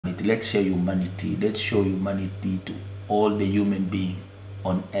humanity. Let's share humanity. Let's show humanity to all the human beings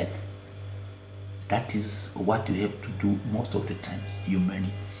on earth. That is what you have to do most of the times.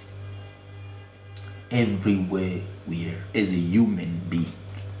 Humanity. Everywhere we are as a human being.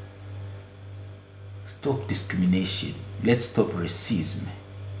 Stop discrimination. Let's stop racism.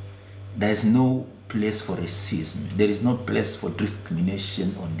 There is no place for racism. There is no place for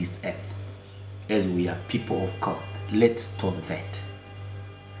discrimination on this earth. As we are people of God, let's stop that.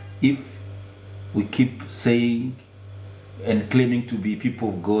 If we keep saying and claiming to be people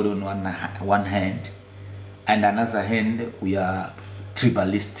of God on one hand, and another hand we are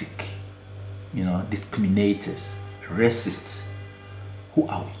tribalistic, discriminators, racists, who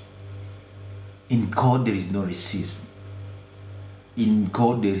are we? In God there is no racism. In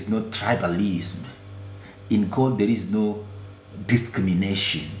God there is no tribalism. In God there is no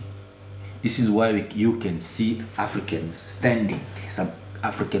discrimination. This is why you can see Africans standing, some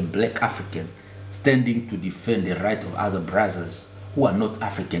black African, standing to defend the right of other brothers who are not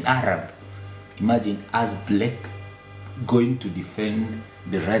African, Arab. Imagine us black going to defend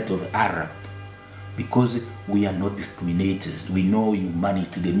the right of Arab, because we are not discriminators. We know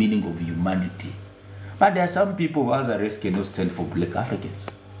humanity, the meaning of humanity. But there are some people of other race cannot stand for black Africans.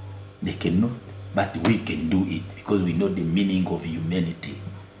 They cannot. But we can do it because we know the meaning of humanity.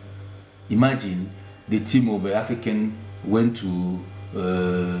 Imagine the team of African went to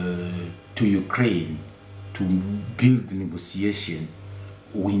Ukraine to build negotiation.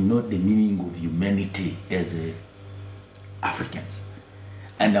 We know the meaning of humanity as Africans.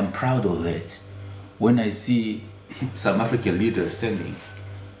 And I'm proud of that. When I see some African leaders standing,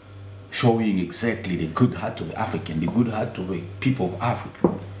 showing exactly the good heart of the African, the good heart of the people of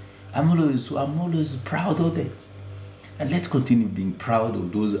Africa, I'm always proud of that. And let's continue being proud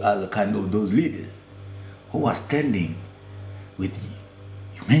of those those leaders who are standing with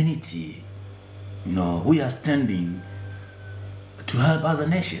humanity. We are standing to help other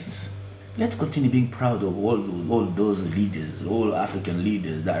nations. Let's continue being proud of all those leaders, all African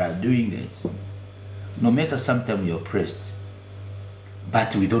leaders that are doing that. No matter sometimes we're oppressed,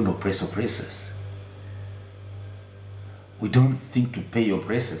 but we don't oppress oppressors. We don't think to pay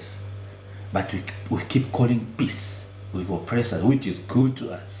oppressors, but we keep calling peace with oppressors, which is good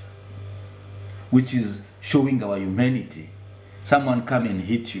to us, which is showing our humanity. Someone come and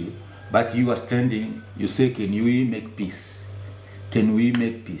hit you, but you are standing, you say, can we make peace? Can we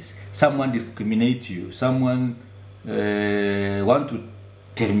make peace? Someone discriminate you, someone want to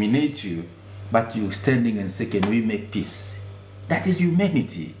terminate you, but you standing and say, can we make peace? That is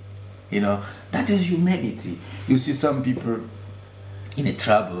humanity. That is humanity. You see some people in a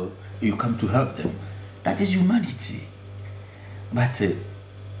trouble, you come to help them. That is humanity. But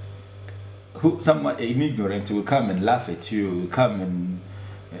someone ignorant will come and laugh at you, will come and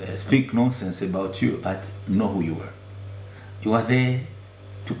speak nonsense about you, but know who you are. You are there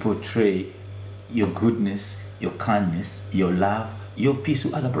to portray your goodness, your kindness, your love, your peace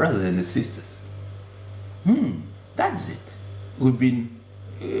with other brothers and sisters. That's it. We've been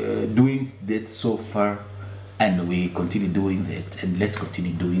doing that so far, and we continue doing that, and let's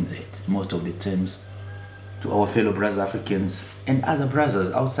continue doing that most of the times to our fellow brothers Africans and other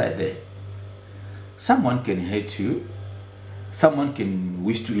brothers outside there. Someone can hate you, someone can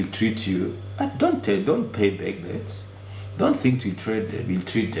wish to ill-treat you, but don't pay back that. Don't think to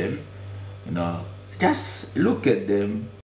ill-treat them. Just look at them